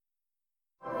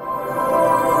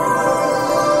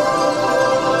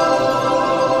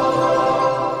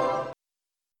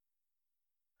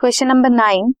Question number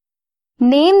 9,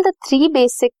 name the 3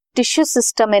 basic tissue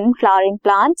system in flowering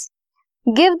plants,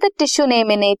 give the tissue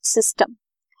name in each system.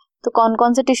 तो कौन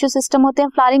कौन से tissue system होते हैं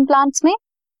flowering plants में?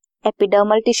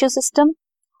 Epidermal tissue system,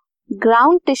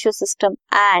 ground tissue system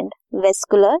and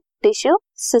vascular tissue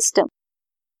system.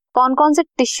 कौन कौन से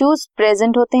टिश्यूज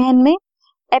प्रेजेंट होते हैं इनमें?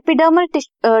 एपिडर्मल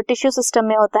टिश्यू सिस्टम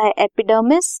में होता है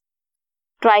epidermis,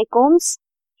 trichomes,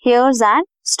 hairs and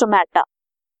stomata.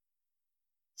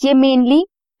 ये मेनली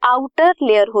आउटर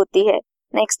लेयर होती है।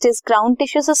 Next is ground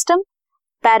tissue system,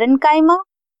 parenchyma,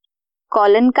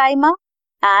 collenchyma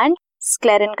and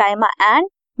sclerenchyma and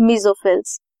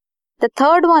mesophylls. The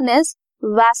third one is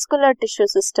vascular tissue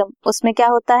system. उसमें क्या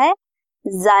होता है?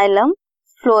 Xylem,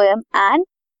 phloem and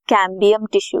cambium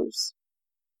tissues.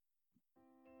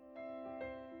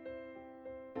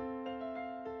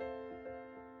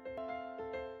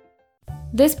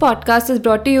 This podcast is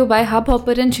brought to you bye hub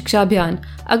hopper and शिक्षा अभियान।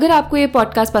 अगर आपको ये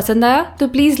podcast पसंद आया तो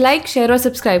प्लीज़ लाइक, शेयर और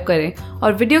सब्सक्राइब करें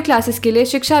और वीडियो क्लासेस के लिए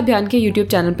शिक्षा अभियान के यूट्यूब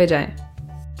चैनल पर जाएं।